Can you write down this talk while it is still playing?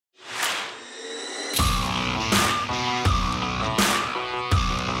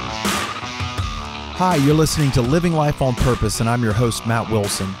Hi, you're listening to Living Life on Purpose, and I'm your host, Matt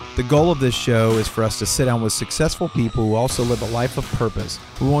Wilson. The goal of this show is for us to sit down with successful people who also live a life of purpose.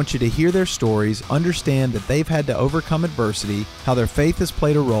 We want you to hear their stories, understand that they've had to overcome adversity, how their faith has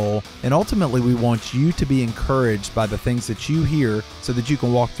played a role, and ultimately we want you to be encouraged by the things that you hear so that you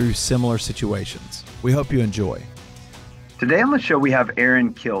can walk through similar situations. We hope you enjoy. Today on the show, we have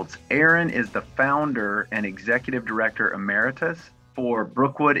Erin Kiltz. Erin is the founder and executive director emeritus for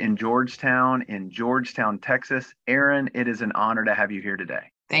Brookwood in Georgetown, Texas. Erin, it is an honor to have you here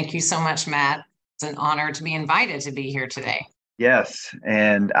today. Thank you so much, Matt. It's an honor to be invited to be here today. Yes,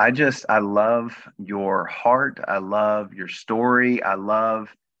 and I love your heart. I love your story. I love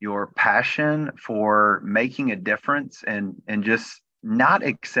your passion for making a difference and just not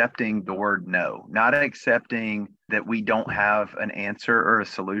accepting the word no, not accepting that we don't have an answer or a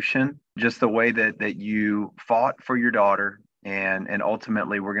solution, just the way that you fought for your daughter. And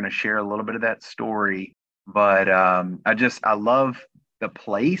ultimately, we're going to share a little bit of that story. But I love the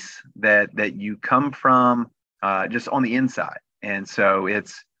place that you come from, just on the inside. And so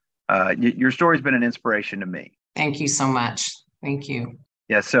it's your story's been an inspiration to me. Thank you so much. Thank you.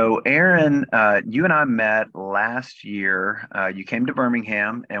 Yeah. So Erin, you and I met last year. You came to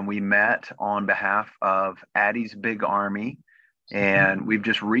Birmingham, and we met on behalf of Addie's Big Army. And we've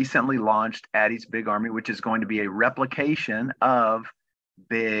just recently launched Addie's Big Army, which is going to be a replication of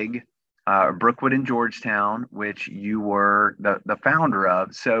Big Brookwood in Georgetown, which you were the founder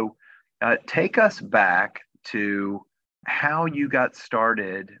of. So take us back to how you got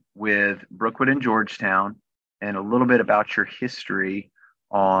started with Brookwood in Georgetown and a little bit about your history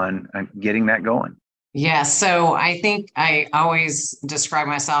on getting that going. Yeah, so I think I always describe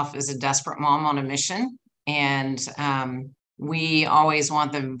myself as a desperate mom on a mission. And we always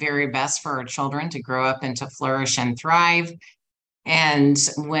want the very best for our children to grow up and to flourish and thrive. And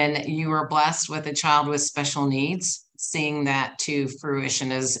when you are blessed with a child with special needs, seeing that to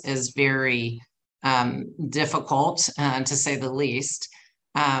fruition is very difficult, to say the least.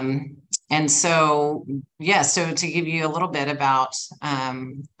 And so, so to give you a little bit about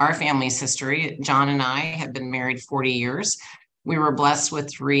our family's history, John and I have been married 40 years. We were blessed with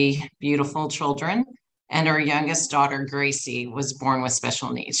 3 beautiful children. And our youngest daughter, Gracie, was born with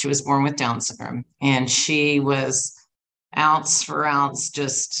special needs. She was born with Down syndrome, and she was ounce for ounce,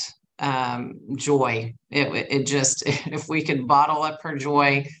 just joy. It just, if we could bottle up her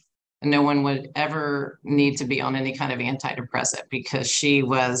joy, no one would ever need to be on any kind of antidepressant, because she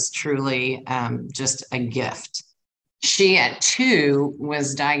was truly just a gift. She, at 2,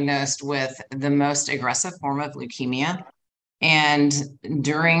 was diagnosed with the most aggressive form of leukemia. And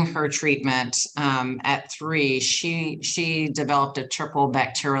during her treatment at 3, she developed a triple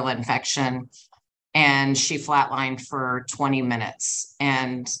bacterial infection, and she flatlined for 20 minutes.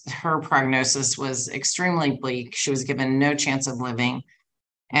 And her prognosis was extremely bleak. She was given no chance of living.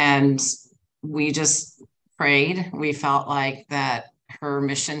 And we just prayed. We felt like that her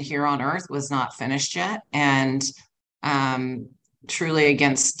mission here on earth was not finished yet. And truly,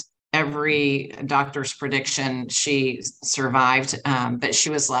 against every doctor's prediction, she survived, but she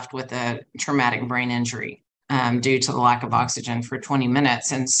was left with a traumatic brain injury due to the lack of oxygen for 20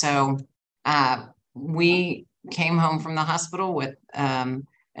 minutes. And so we came home from the hospital with a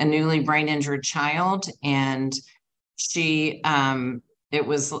newly brain injured child, and it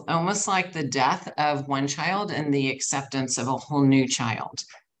was almost like the death of one child and the acceptance of a whole new child.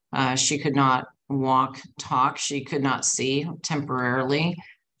 She could not walk, talk. She could not see temporarily.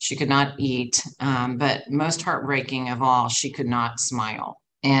 She could not eat, but most heartbreaking of all, she could not smile.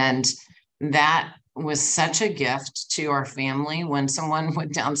 And that was such a gift to our family. When someone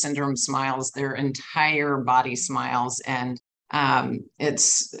with Down syndrome smiles, their entire body smiles, and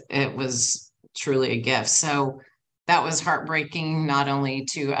it was truly a gift. So that was heartbreaking, not only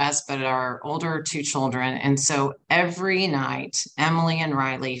to us, but our older 2 children. And so every night, Emily and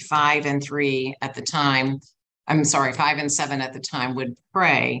Riley, 5 and 7 at the time, would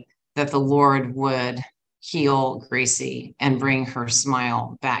pray that the Lord would heal Gracie and bring her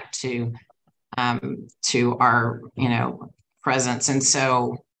smile back to our, presence. And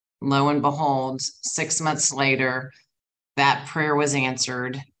so lo and behold, 6 months later, that prayer was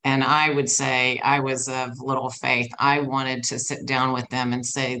answered. And I would say I was of little faith. I wanted to sit down with them and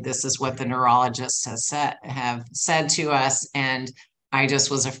say, this is what the neurologists have said to us. And I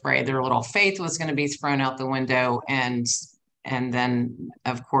just was afraid their little faith was going to be thrown out the window. And then,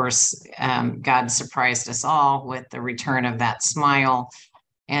 of course, God surprised us all with the return of that smile.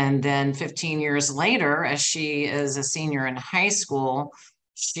 And then 15 years later, as she is a senior in high school,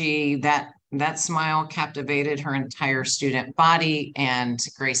 that smile captivated her entire student body, and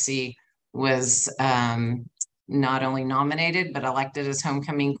Gracie was not only nominated, but elected as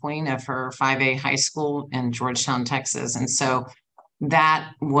homecoming queen of her 5A high school in Georgetown, Texas. And so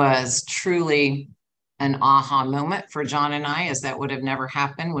that was truly an aha moment for John and I, as that would have never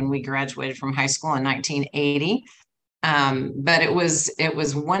happened when we graduated from high school in 1980. But it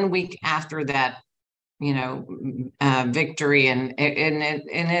was 1 week after that, victory, and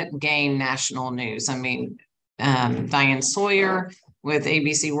it gained national news. I mean, Diane Sawyer with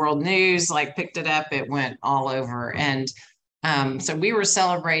ABC World News picked it up. It went all over, and so we were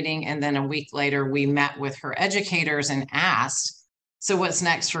celebrating. And then a week later, we met with her educators and asked, "So what's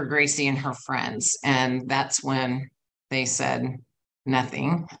next for Gracie and her friends?" And that's when they said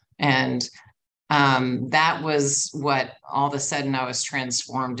nothing. And that was what all of a sudden I was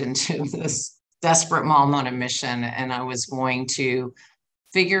transformed into this desperate mom on a mission. And I was going to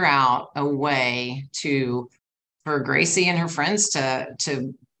figure out a way for Gracie and her friends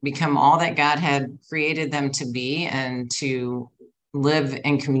to become all that God had created them to be, and to live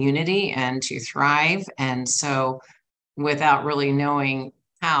in community and to thrive. And so, without really knowing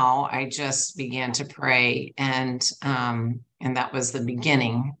how, I just began to pray, and that was the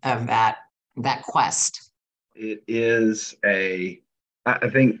beginning of that quest. It is I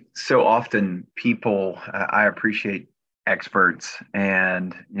think so often people, I appreciate experts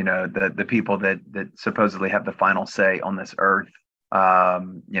and, the people that supposedly have the final say on this earth,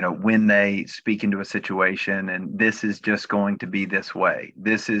 when they speak into a situation, and this is just going to be this way.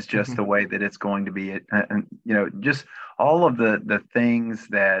 This is just the way that it's going to be. And, just all of the things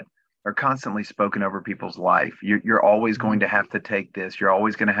that are constantly spoken over people's life. You're always going to have to take this. You're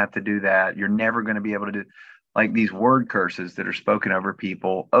always going to have to do that. You're never going to be able to do, these word curses that are spoken over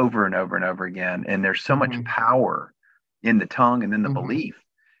people over and over and over again. And there's so much power in the tongue and in the belief.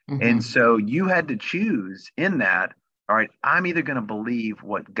 And so you had to choose in that, all right, I'm either going to believe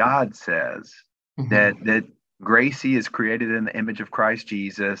what God says, that Gracie is created in the image of Christ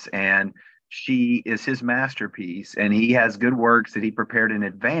Jesus, and she is his masterpiece, and he has good works that he prepared in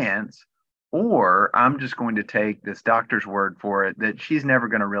advance, or I'm just going to take this doctor's word for it that she's never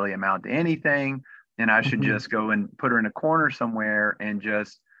going to really amount to anything, and I should just go and put her in a corner somewhere and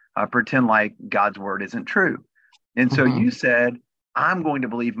just pretend like God's word isn't true. And so you said, I'm going to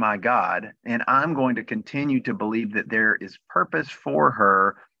believe my God, and I'm going to continue to believe that there is purpose for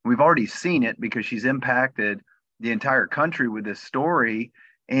her. We've already seen it because she's impacted the entire country with this story.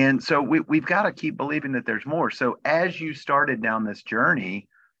 And so we've got to keep believing that there's more. So as you started down this journey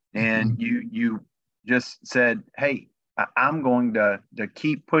and you just said, hey, I'm going to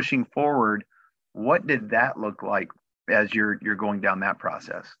keep pushing forward, what did that look like as you're going down that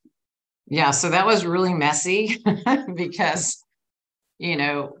process? Yeah, so that was really messy because,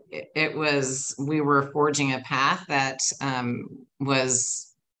 it was, we were forging a path that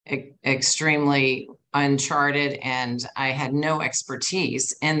was extremely uncharted, and I had no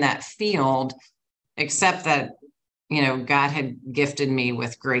expertise in that field, except that, God had gifted me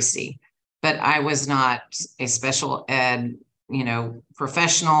with Gracie, but I was not a special ed,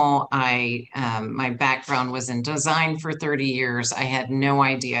 professional. My background was in design for 30 years. I had no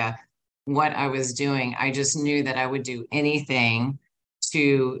idea what I was doing. I just knew that I would do anything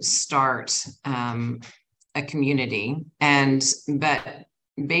to start a community. But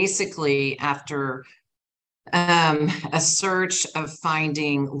basically, after a search of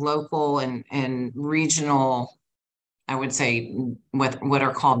finding local and regional, I would say what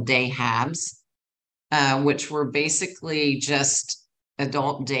are called day habs, which were basically just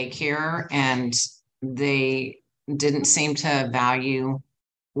adult daycare, and they didn't seem to value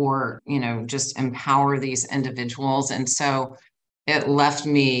or, just empower these individuals. And so it left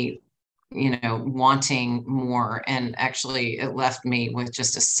me, wanting more. And actually it left me with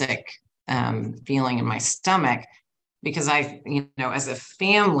just a sick feeling in my stomach, because as a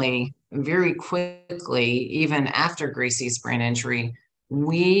family, very quickly, even after Gracie's brain injury,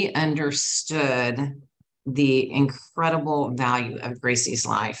 we understood the incredible value of Gracie's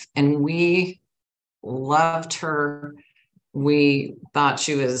life, and we loved her. We thought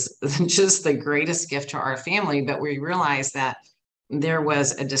she was just the greatest gift to our family, but we realized that there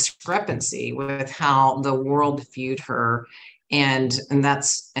was a discrepancy with how the world viewed her, and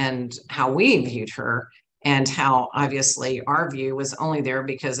how we viewed her, and how obviously our view was only there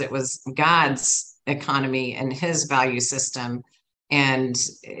because it was God's economy and his value system. And,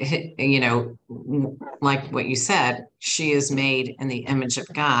 like what you said, she is made in the image of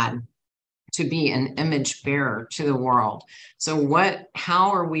God to be an image bearer to the world. So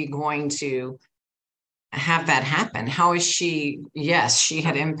how are we going to have that happen? How is she? Yes, she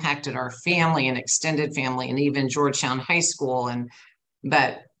had impacted our family and extended family and even Georgetown High School.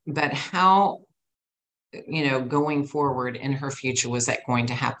 But but how, going forward in her future, was that going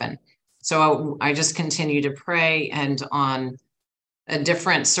to happen? So I just continued to pray, and on a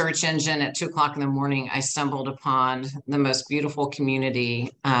different search engine at 2 o'clock in the morning, I stumbled upon the most beautiful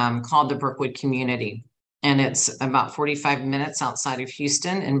community called the Brookwood Community. And it's about 45 minutes outside of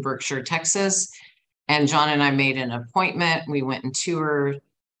Houston in Berkshire, Texas. And John and I made an appointment. We went and toured,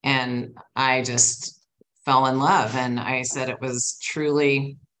 and I just fell in love. And I said it was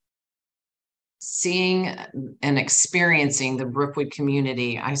truly seeing and experiencing the Brookwood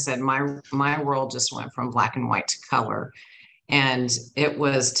community. I said my world just went from black and white to color. And it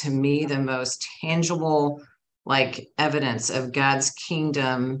was, to me, the most tangible, like, evidence of God's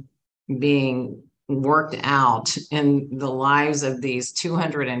kingdom being worked out in the lives of these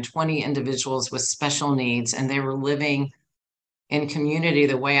 220 individuals with special needs. And they were living in community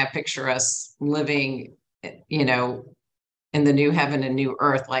the way I picture us living, in the new heaven and new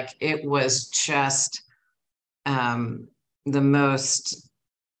earth. Like, it was just the most,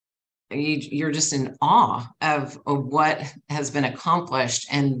 you're just in awe of what has been accomplished.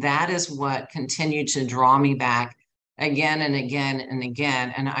 And that is what continued to draw me back again and again and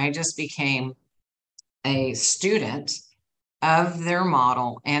again. And I just became a student of their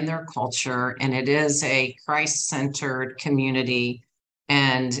model and their culture. And it is a Christ-centered community,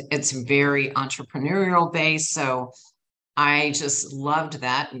 and it's very entrepreneurial based. So I just loved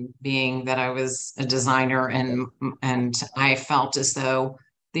that, being that I was a designer, and I felt as though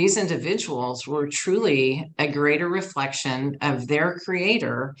these individuals were truly a greater reflection of their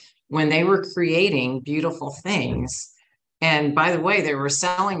creator when they were creating beautiful things. And by the way, they were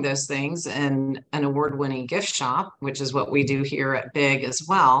selling those things in an award-winning gift shop, which is what we do here at Big as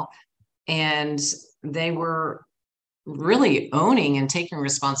well. And they were really owning and taking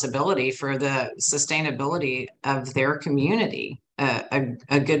responsibility for the sustainability of their community,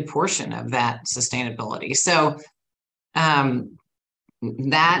 a good portion of that sustainability. So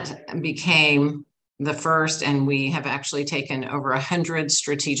that became the first, and we have actually taken over 100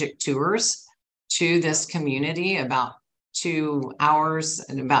 strategic tours to this community, about 2 hours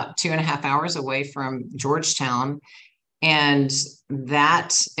and about 2.5 hours away from Georgetown. And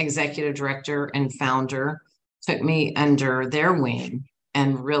that executive director and founder took me under their wing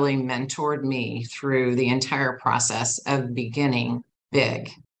and really mentored me through the entire process of beginning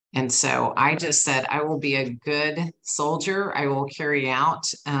Big. And so I just said, I will be a good soldier. I will carry out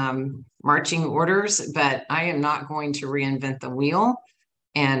marching orders, but I am not going to reinvent the wheel.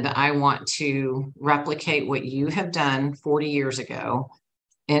 And I want to replicate what you have done 40 years ago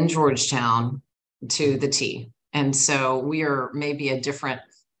in Georgetown to the T. And so we are maybe a different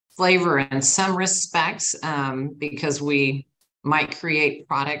flavor in some respects, because we might create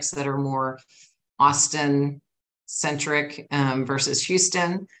products that are more Austin centric versus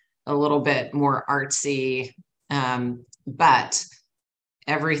Houston, a little bit more artsy, but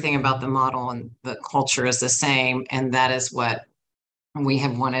everything about the model and the culture is the same. And that is what we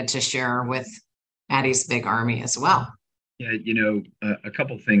have wanted to share with Addie's Big Army as well. Yeah, a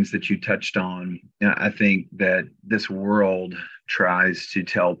couple of things that you touched on. I think that this world tries to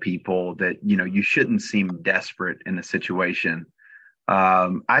tell people that, you shouldn't seem desperate in a situation.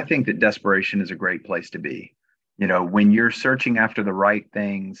 I think that desperation is a great place to be. When you're searching after the right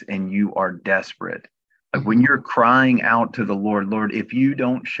things and you are desperate, like when you're crying out to the Lord, if you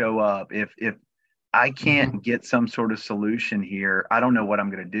don't show up, if I can't get some sort of solution here, I don't know what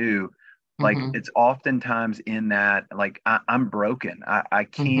I'm going to do. Like, it's oftentimes in that, like, I'm broken. I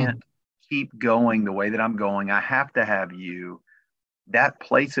can't keep going the way that I'm going. I have to have you. That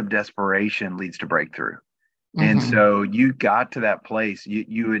place of desperation leads to breakthrough. And so you got to that place.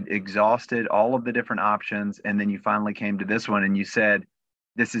 You had exhausted all of the different options, and then you finally came to this one and you said,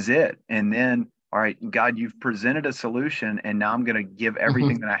 this is it. And then, all right, God, you've presented a solution, and now I'm going to give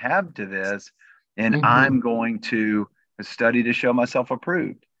everything that I have to this, and I'm going to study to show myself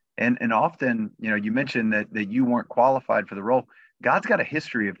approved. And often, you mentioned that you weren't qualified for the role. God's got a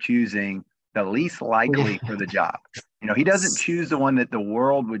history of choosing the least likely for the job. He doesn't choose the one that the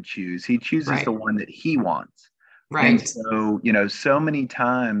world would choose. He chooses the one that he wants. Right. And so, so many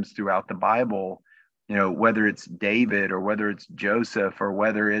times throughout the Bible, whether it's David or whether it's Joseph or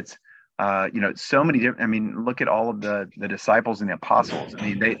whether it's, so many different, look at all of the disciples and the apostles.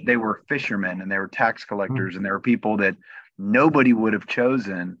 They were fishermen, and they were tax collectors, and there were people that nobody would have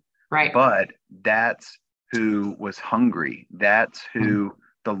chosen. Right. But that's who was hungry. That's who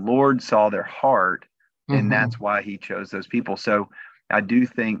the Lord saw their heart. And that's why he chose those people. So I do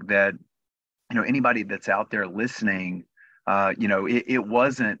think that, anybody that's out there listening, it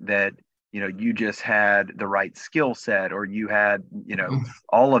wasn't that you just had the right skill set, or you had,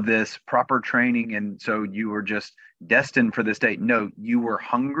 all of this proper training. And so you were just destined for this day. No, you were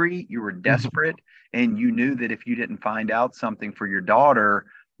hungry, you were desperate, and you knew that if you didn't find out something for your daughter,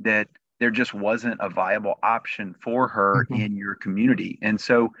 that there just wasn't a viable option for her in your community. And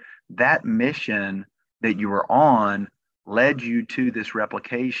so that mission that you were on led you to this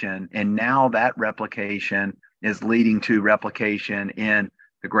replication. And now that replication is leading to replication in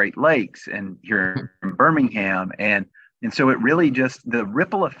the Great Lakes and here in Birmingham. And so it really just, the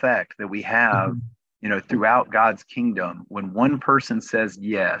ripple effect that we have, throughout God's kingdom, when one person says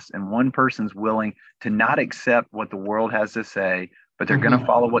yes and one person's willing to not accept what the world has to say, but they're going to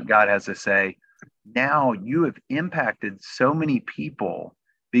follow what God has to say. Now you have impacted so many people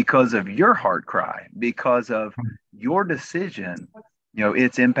because of your heart cry, because of your decision.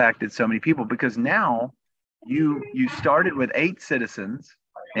 It's impacted so many people, because now you started with 8 citizens,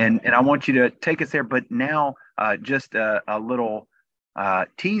 and I want you to take us there. But now, just a little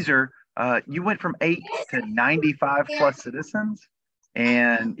teaser, you went from 8 to 95 plus citizens.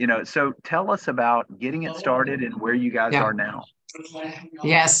 And, so tell us about getting it started and where you guys are now.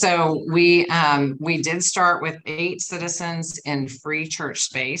 Yeah, so we did start with 8 citizens in free church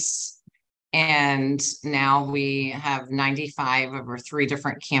space, and now we have 95 over 3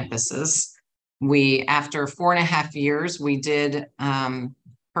 different campuses. After 4.5 years, we did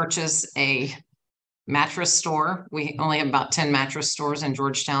purchase a mattress store. We only have about 10 mattress stores in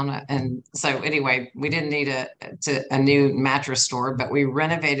Georgetown, and so anyway, we didn't need a new mattress store, but we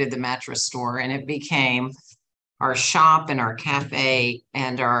renovated the mattress store, and it became our shop and our cafe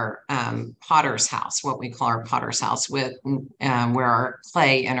and our potter's house, what we call our potter's house, with where our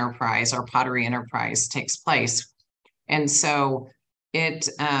clay enterprise, our pottery enterprise takes place. And so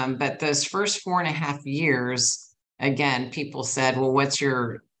but those first 4.5 years, again, people said, well, what's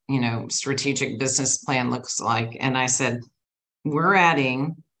your, strategic business plan looks like? And I said, we're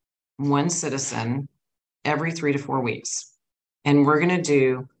adding 1 citizen every 3 to 4 weeks. And we're going to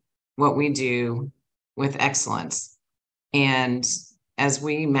do what we do with excellence. And as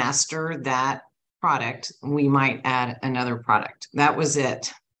we master that product, we might add another product. That was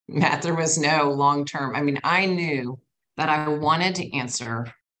it, Matt. There was no long-term. I mean, I knew that I wanted to answer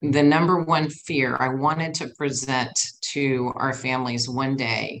the number one fear. I wanted to present to our families one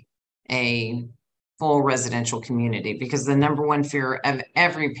day a full residential community, because the number one fear of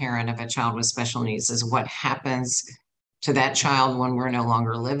every parent of a child with special needs is what happens to that child when we're no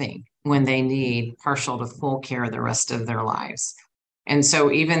longer living, when they need partial to full care the rest of their lives. And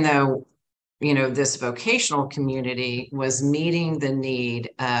so even though, this vocational community was meeting the need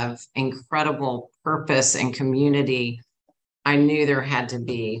of incredible purpose and community, I knew there had to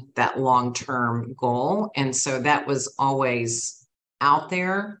be that long-term goal. And so that was always out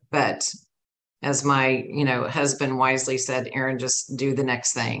there. But as my, husband wisely said, Erin, just do the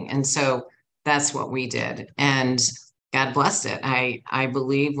next thing. And so that's what we did. And God blessed it. I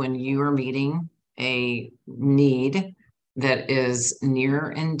believe when you are meeting a need that is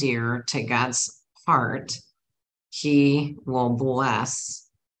near and dear to God's heart, He will bless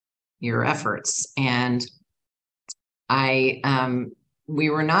your efforts. And we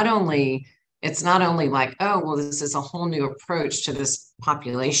were it's not only like, oh, well, this is a whole new approach to this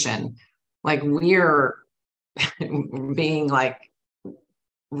population. Like, we're being like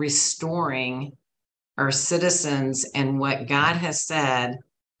restoring our citizens and what God has said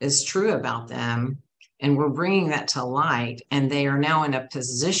is true about them. And we're bringing that to light. And they are now in a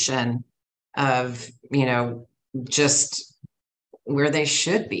position of, just where they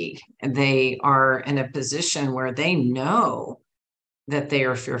should be. And they are in a position where they know that they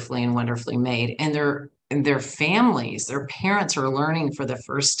are fearfully and wonderfully made. And their families, their parents are learning for the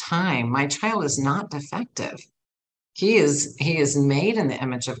first time, my child is not defective. He is made in the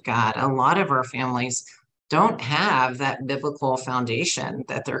image of God. A lot of our families don't have that biblical foundation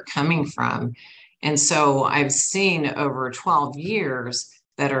that they're coming from. And so I've seen over 12 years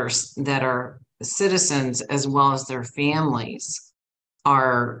that are citizens as well as their families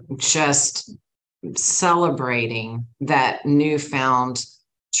are just celebrating that newfound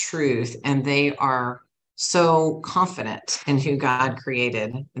truth. And they are so confident in who God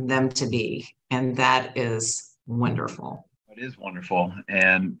created them to be. And that is wonderful. It is wonderful.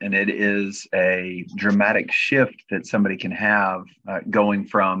 And it is a dramatic shift that somebody can have going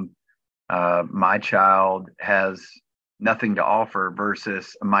from my child has nothing to offer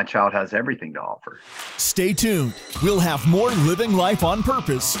versus my child has everything to offer. Stay tuned. We'll have more Living Life on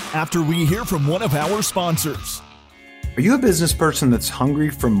Purpose after we hear from one of our sponsors. Are you a business person that's hungry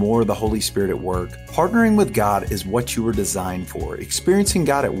for more of the Holy Spirit at work? Partnering with God is what you were designed for. Experiencing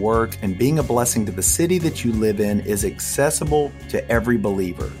God at work and being a blessing to the city that you live in is accessible to every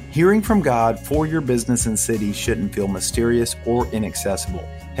believer. Hearing from God for your business and city shouldn't feel mysterious or inaccessible.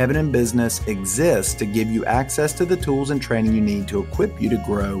 Heaven in Business exists to give you access to the tools and training you need to equip you to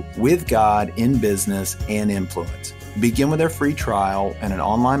grow with God in business and influence. Begin with our free trial and an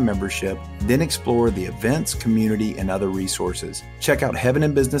online membership, then explore the events, community, and other resources. Check out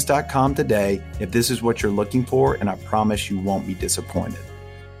heaveninbusiness.com today if this is what you're looking for, and I promise you won't be disappointed.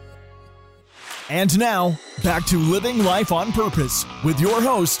 And now, back to Living Life on Purpose with your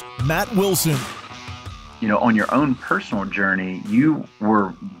host, Matt Wilson. You know, on your own personal journey, you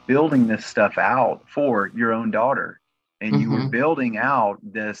were building this stuff out for your own daughter, and you were building out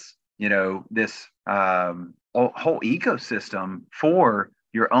this, whole ecosystem for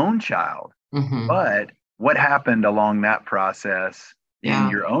your own child. But what happened along that process in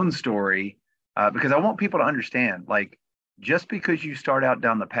your own story? Because I want people to understand, like, just because you start out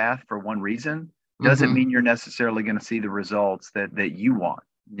down the path for one reason doesn't mean you're necessarily going to see the results that you want.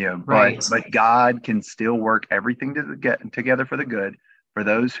 But God can still work everything to get together for the good for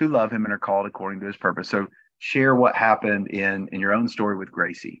those who love Him and are called according to His purpose. So share what happened in your own story with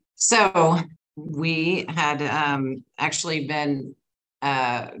Gracie. So we had actually been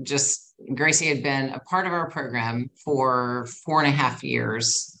Gracie had been a part of our program for 4.5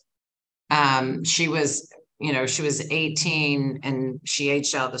 years. She was 18 and she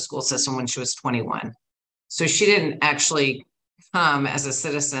aged out of the school system when she was 21. So she didn't actually come as a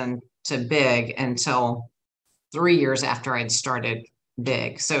citizen to Big until 3 years after I'd started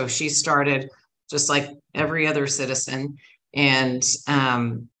Big. So she started just like every other citizen, and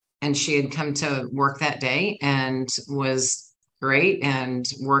she had come to work that day and was great and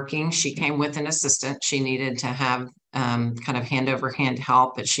working. She came with an assistant. She needed to have kind of hand over hand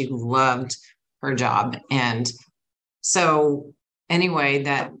help, but she loved her job. And so anyway,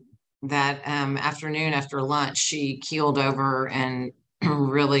 that afternoon after lunch, she keeled over and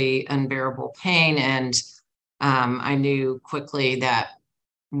really unbearable pain. And I knew quickly that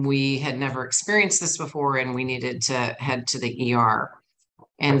we had never experienced this before and we needed to head to the ER.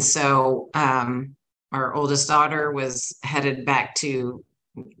 And so our oldest daughter was headed back to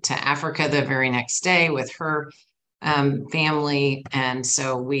Africa the very next day with her family. And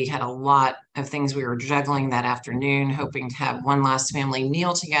so we had a lot of things we were juggling that afternoon, hoping to have one last family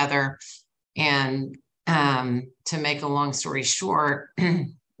meal together. And to make a long story short,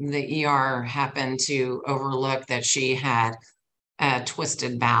 the ER happened to overlook that she had a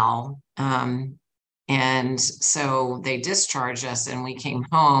twisted bowel. And so they discharged us and we came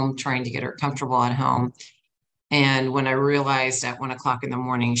home trying to get her comfortable at home. And when I realized at 1 o'clock in the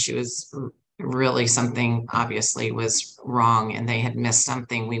morning, she was really, something obviously was wrong and they had missed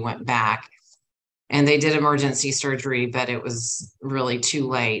something, we went back and they did emergency surgery, but it was really too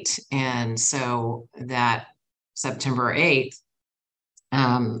late. And so that September 8th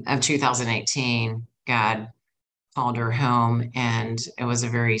of 2018, God called her home, and it was a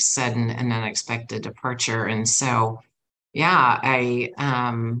very sudden and unexpected departure. And so, I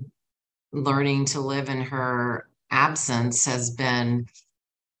learning to live in her absence has been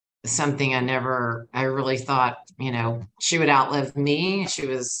something I really thought, she would outlive me. She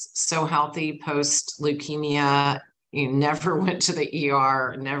was so healthy post leukemia. You never went to the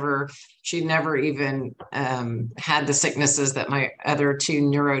ER, she never even had the sicknesses that my other two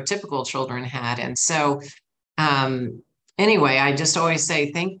neurotypical children had. And so anyway, I just always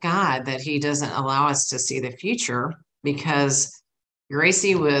say, thank God that He doesn't allow us to see the future, because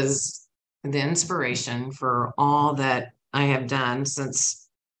Gracie was the inspiration for all that I have done since,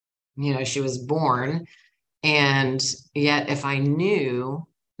 she was born. And yet, if I knew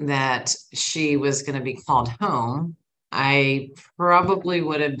that she was going to be called home, I probably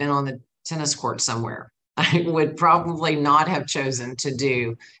would have been on the tennis court somewhere. I would probably not have chosen to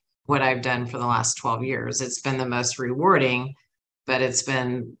do what I've done for the last 12 years. It's been the most rewarding, but it's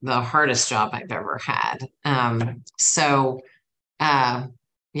been the hardest job I've ever had.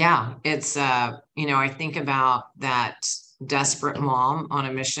 It's, I think about that desperate mom on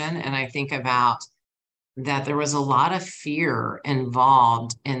a mission, and I think about that there was a lot of fear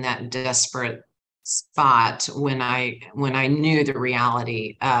involved in that desperate spot when I knew the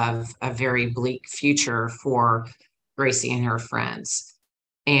reality of a very bleak future for Gracie and her friends.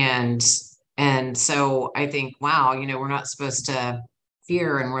 And so I think, wow, we're not supposed to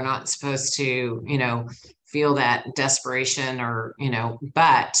fear, and we're not supposed to, feel that desperation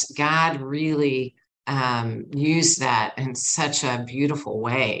but God really used that in such a beautiful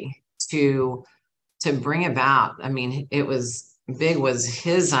way to to bring about, I mean, it was big, was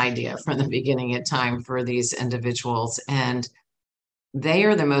his idea from the beginning at time for these individuals. And they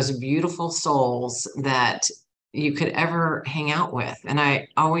are the most beautiful souls that you could ever hang out with. And I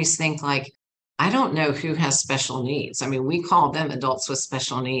always think, like, I don't know who has special needs. I mean, we call them adults with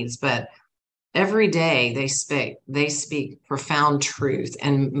special needs, but every day they speak profound truth.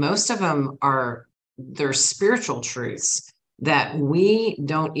 And most of them are their spiritual truths that we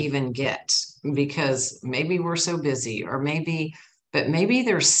don't even get because maybe we're so busy, or maybe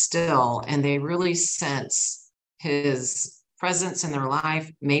they're still, and they really sense his presence in their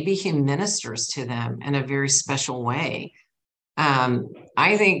life. Maybe he ministers to them in a very special way.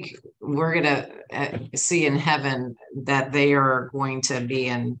 I think we're going to see in heaven that they are going to be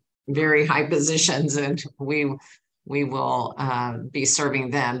in very high positions, and we will be serving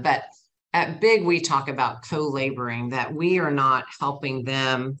them. But at Big, we talk about co-laboring, that we are not helping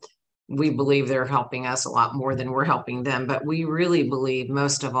them. We believe they're helping us a lot more than we're helping them, but we really believe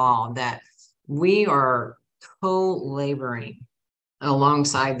most of all that we are co-laboring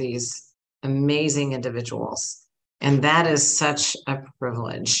alongside these amazing individuals. And that is such a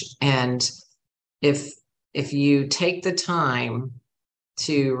privilege. And if you take the time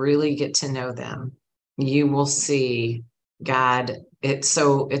to really get to know them, you will see God. It's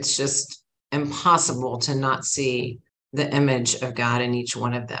just impossible to not see the image of God in each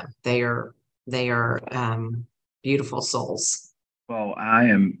one of them. They are beautiful souls. Well, I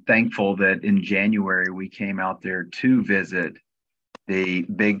am thankful that in January we came out there to visit the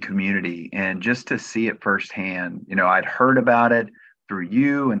Big community and just to see it firsthand. I'd heard about it through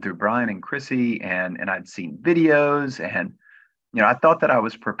you and through Brian and Chrissy, and I'd seen videos, and I thought that I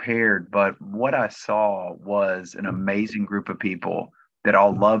was prepared, but what I saw was an amazing group of people that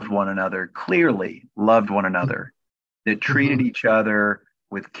all loved one another, clearly loved one another, that treated each other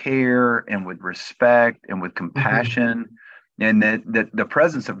with care and with respect and with compassion, and that the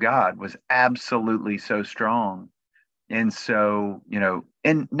presence of God was absolutely so strong. And so,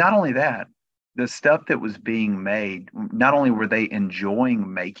 and not only that, the stuff that was being made, not only were they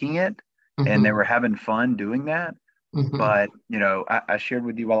enjoying making it and they were having fun doing that, but, I shared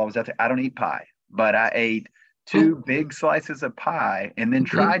with you while I was out there, I don't eat pie, but I ate 2 big slices of pie and then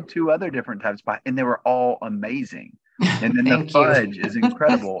tried 2 other different types of pie, and they were all amazing. And then the fudge is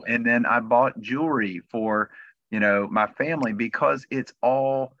incredible. And then I bought jewelry for, my family, because it's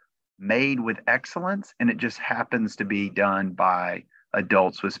all made with excellence, and it just happens to be done by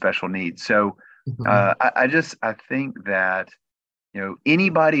adults with special needs. So I think that,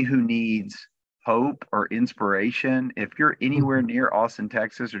 anybody who needs hope or inspiration, if you're anywhere near Austin,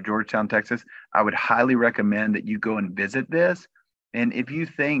 Texas, or Georgetown, Texas, I would highly recommend that you go and visit this. And if you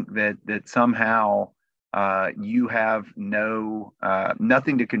think that somehow you have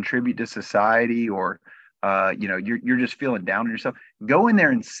nothing to contribute to society, or you're just feeling down on yourself, go in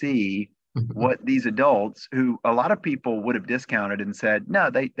there and see what these adults, who a lot of people would have discounted and said,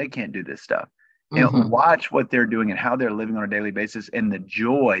 no, they can't do this stuff. Watch what they're doing and how they're living on a daily basis and the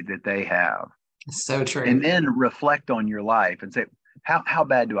joy that they have. So true. And then reflect on your life and say, how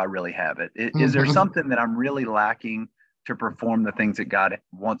bad do I really have it? Is there something that I'm really lacking to perform the things that God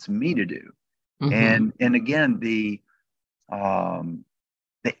wants me to do? And again, the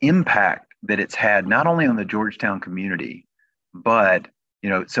impact that it's had, not only on the Georgetown community, but,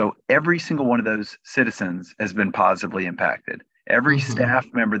 so every single one of those citizens has been positively impacted. Every staff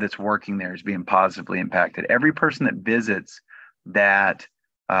member that's working there is being positively impacted. Every person that visits that,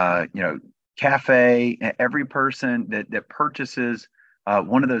 cafe, every person that purchases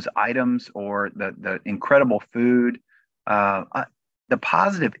one of those items, or the incredible food, the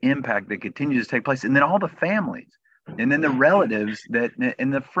positive impact that continues to take place. And then all the families, and then the relatives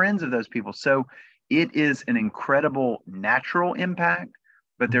and the friends of those people. So it is an incredible natural impact,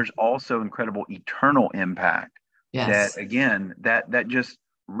 but there's also incredible eternal impact. Yes. That, again, that just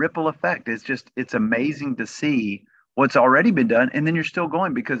ripple effect is it's amazing to see what's already been done. And then you're still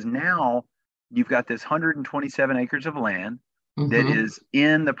going, because now you've got this 127 acres of land that is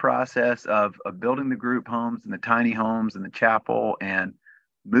in the process of building the group homes and the tiny homes and the chapel and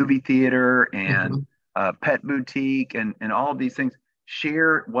movie theater and pet boutique and all of these things.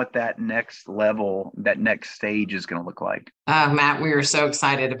 Share what that next level, that next stage is going to look like. Matt, we are so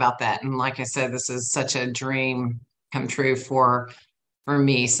excited about that. And like I said, this is such a dream come true for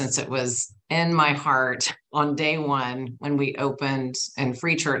me, since it was in my heart on day one when we opened in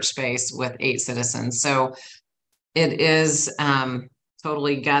free church space with 8 citizens. So it is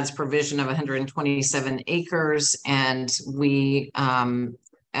totally God's provision of 127 acres. And we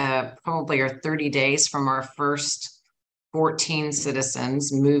probably are 30 days from our first 14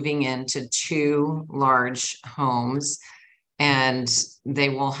 citizens moving into 2 large homes, and they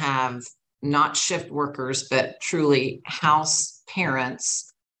will have not shift workers, but truly house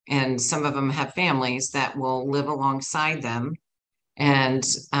parents. And some of them have families that will live alongside them. And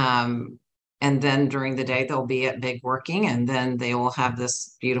then during the day, they'll be at Big working, and then they will have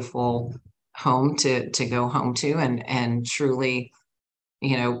this beautiful home to go home to. And truly,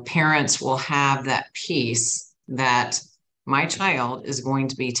 parents will have that peace that my child is going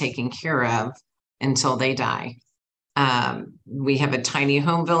to be taken care of until they die. We have a tiny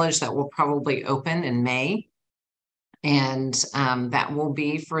home village that will probably open in May. And that will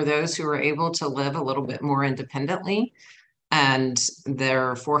be for those who are able to live a little bit more independently. And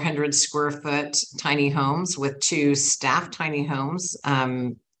there are 400 square foot tiny homes with 2 staff tiny homes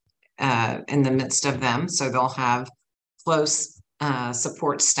in the midst of them. So they'll have close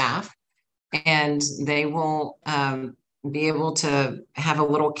support staff, and they will be able to have a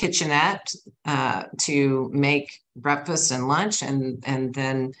little kitchenette to make breakfast and lunch, and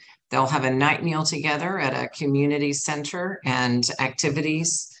then they'll have a night meal together at a community center and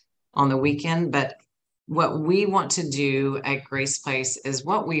activities on the weekend. But what we want to do at Grace Place is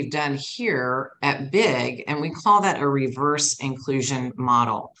what we've done here at Big, and we call that a reverse inclusion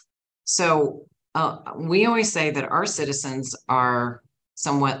model. So we always say that our citizens are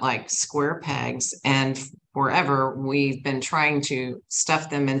somewhat like square pegs, and forever we've been trying to stuff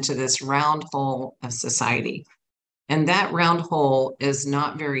them into this round hole of society. And that round hole is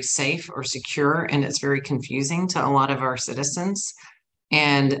not very safe or secure, and it's very confusing to a lot of our citizens.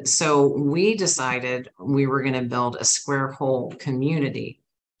 And so we decided we were going to build a square hole community,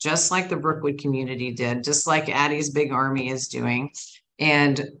 just like the Brookwood community did, just like Addie's Big Army is doing,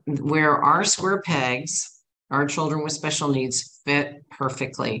 and where our square pegs, our children with special needs, fit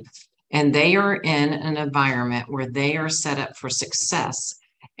perfectly. And they are in an environment where they are set up for success.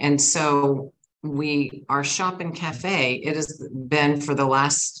 And so our shop and cafe, it has been for the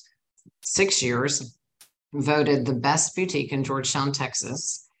last 6 years voted the best boutique in Georgetown,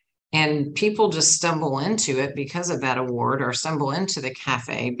 Texas. And people just stumble into it because of that award, or stumble into the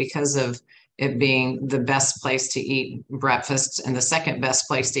cafe because of it being the best place to eat breakfast and the second best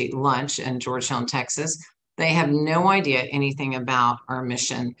place to eat lunch in Georgetown, Texas. They have no idea anything about our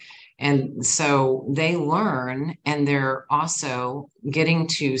mission. And so they learn, and they're also getting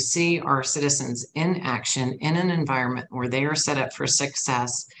to see our citizens in action in an environment where they are set up for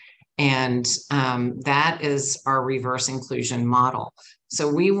success. And that is our reverse inclusion model. So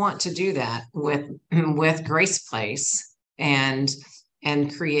we want to do that with Grace Place and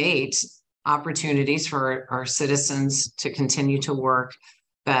create opportunities for our citizens to continue to work,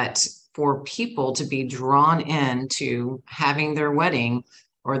 but for people to be drawn into having their wedding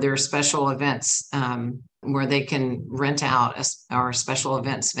or their special events where they can rent out our special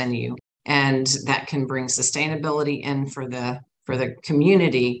events venue. And that can bring sustainability in for the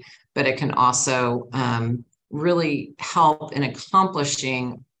community, but it can also really help in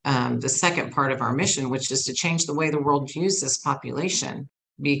accomplishing the second part of our mission, which is to change the way the world views this population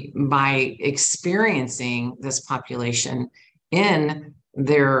by experiencing this population in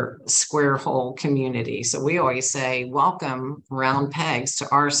their square hole community. So we always say, welcome round pegs to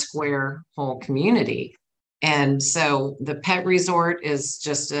our square hole community. And so the pet resort is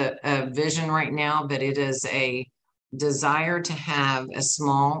just a vision right now, but it is a desire to have a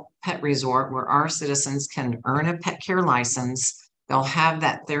small pet resort where our citizens can earn a pet care license. They'll have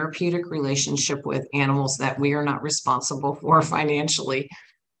that therapeutic relationship with animals that we are not responsible for financially,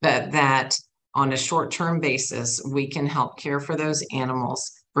 but that on a short-term basis, we can help care for those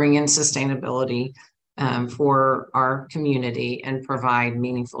animals, bring in sustainability for our community, and provide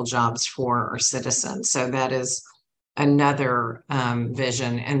meaningful jobs for our citizens. So that is another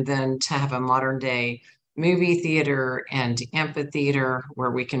vision. And then to have a modern day movie theater and amphitheater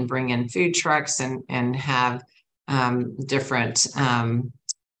where we can bring in food trucks and have different,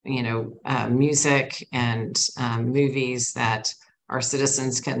 music and movies that our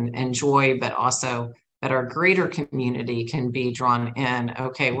citizens can enjoy, but also that our greater community can be drawn in.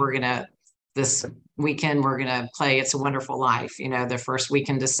 Okay, this weekend, we're gonna play It's a Wonderful Life, the first week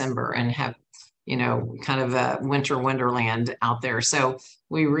in December, and have, kind of a winter wonderland out there. So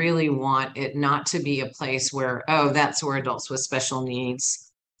we really want it not to be a place where, that's where adults with special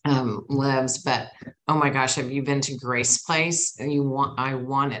needs lives, but oh my gosh, have you been to Grace Place? I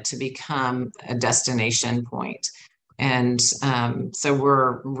want it to become a destination point. And so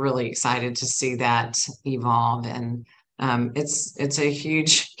we're really excited to see that evolve. And it's a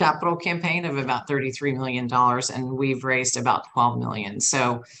huge capital campaign of about $33 million, and we've raised about $12 million.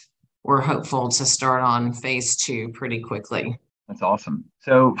 So we're hopeful to start on phase 2 pretty quickly. That's awesome.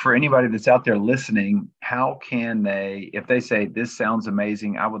 So for anybody that's out there listening, how can they, if they say, this sounds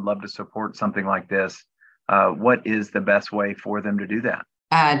amazing, I would love to support something like this, what is the best way for them to do that?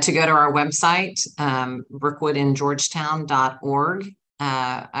 To go to our website, brookwoodingeorgetown.org.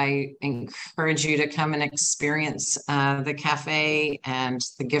 I encourage you to come and experience the cafe and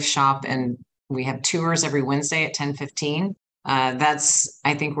the gift shop. And we have tours every Wednesday at 10:15. That's,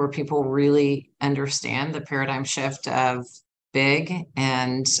 I think, where people really understand the paradigm shift of big.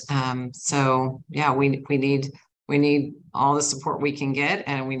 And so, yeah, we need all the support we can get,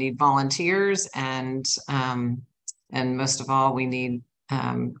 and we need volunteers, and most of all, we need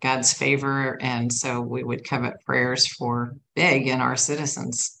God's favor. And so we would covet prayers for big and our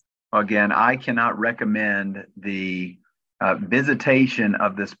citizens. Again, I cannot recommend the visitation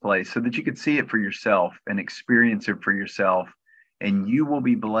of this place so that you could see it for yourself and experience it for yourself. And you will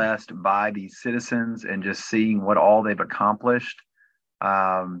be blessed by these citizens and just seeing what all they've accomplished.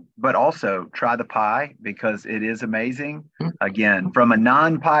 But also try the pie, because it is amazing. Again, from a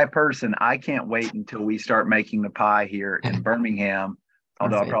non-pie person, I can't wait until we start making the pie here in Birmingham.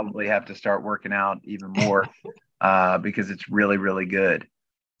 Although I'll probably have to start working out even more because it's really, really good.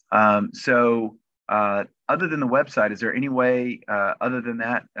 So other than the website, is there any way other than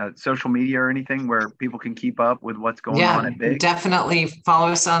that, social media or anything where people can keep up with what's going on at Big? Definitely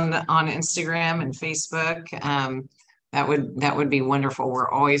follow us on Instagram and Facebook. That would be wonderful. We're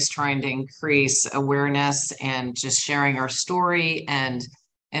always trying to increase awareness and just sharing our story and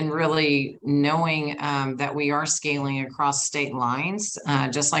really knowing that we are scaling across state lines,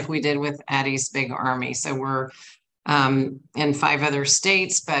 just like we did with Addie's Big Army. So we're in 5 other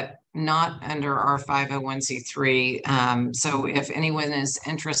states, but not under our 501c3. So if anyone is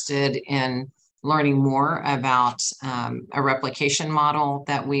interested in learning more about a replication model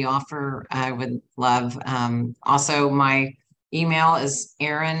that we offer, I would love. Also, my email is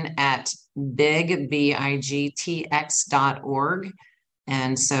erin@bigtx.org.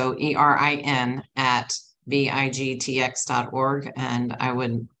 And so ERIN@bigtx.org. And I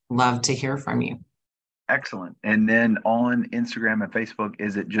would love to hear from you. Excellent. And then on Instagram and Facebook,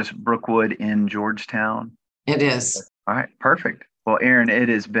 is it just Brookwood in Georgetown? It is. All right. Perfect. Well, Erin, it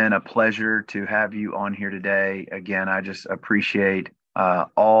has been a pleasure to have you on here today. Again, I just appreciate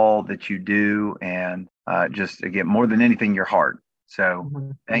all that you do, and just, again, more than anything, your heart. So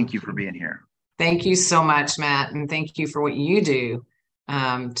thank you for being here. Thank you so much, Matt. And thank you for what you do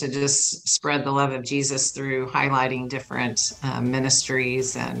to just spread the love of Jesus through highlighting different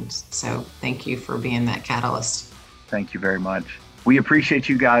ministries. And so thank you for being that catalyst. Thank you very much. We appreciate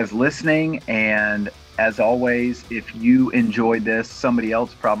you guys listening. And as always, if you enjoyed this, somebody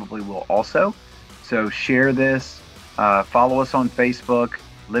else probably will also. So share this, follow us on Facebook,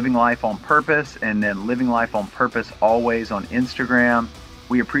 Living Life on Purpose, and then Living Life on Purpose always on Instagram.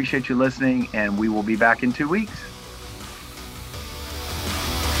 We appreciate you listening, and we will be back in 2 weeks.